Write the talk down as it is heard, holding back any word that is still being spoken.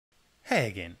Hey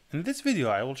again, in this video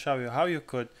I will show you how you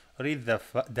could read the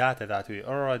data that we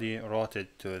already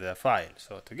routed to the file.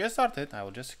 So to get started, I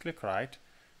will just click right,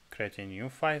 create a new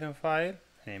Python file,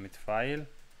 name it file,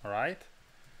 right?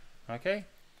 Okay.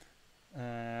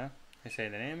 I say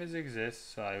the name is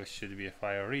exists, so it should be a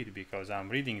file read because I'm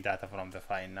reading data from the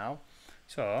file now.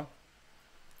 So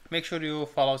make sure you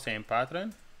follow same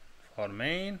pattern. For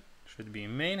main, should be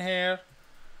main here.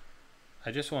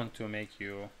 I just want to make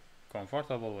you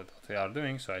comfortable with what we are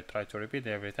doing, so I try to repeat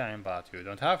every time, but you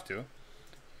don't have to.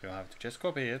 You have to just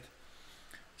copy it.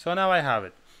 So now I have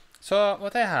it. So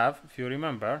what I have, if you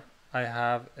remember, I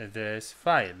have this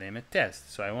file named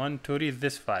test. So I want to read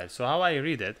this file. So how I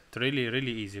read it, it's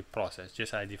really easy process.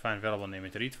 Just I define variable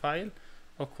named read file.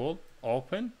 Oh cool,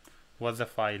 open. What's the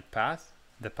file path?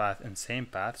 The path and same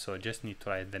path. So I just need to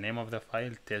write the name of the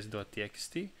file,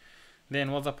 test.txt.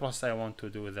 Then what's the process I want to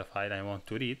do with the file I want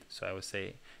to read? So I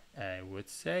would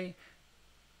say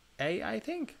A, I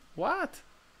think. What?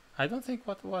 I don't think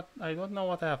what I don't know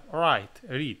what I have. Right,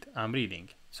 read. I'm reading.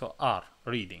 So R,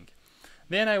 reading.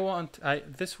 Then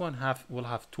this one will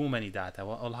have too many data.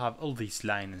 I'll have all these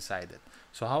lines inside it.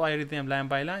 So how I read them line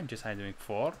by line? Just I'm doing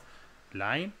for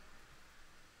line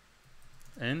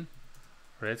in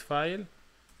read file.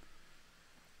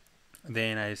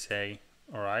 Then I say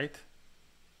alright.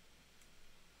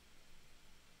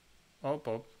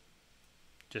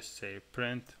 Just say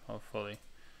print, hopefully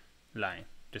line,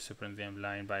 just to print them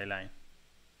line by line.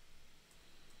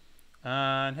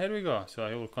 And here we go. So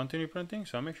I will continue printing.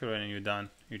 So make sure when you're done,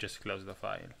 you just close the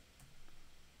file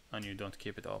and you don't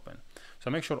keep it open. So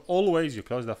make sure always you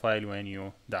close the file when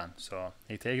you're done. So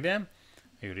you take them,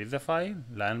 you read the file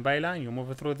line by line, you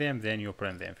move through them, then you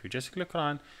print them. If you just click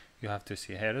run, you have to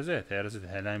see here is it.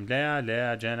 I'm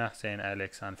Leah, Jenna, Hussein,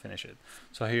 Alex, and finish it.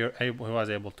 So here he was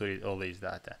able to read all these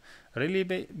data. Really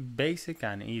basic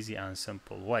and easy and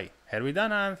simple way. Here we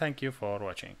done, and thank you for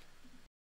watching.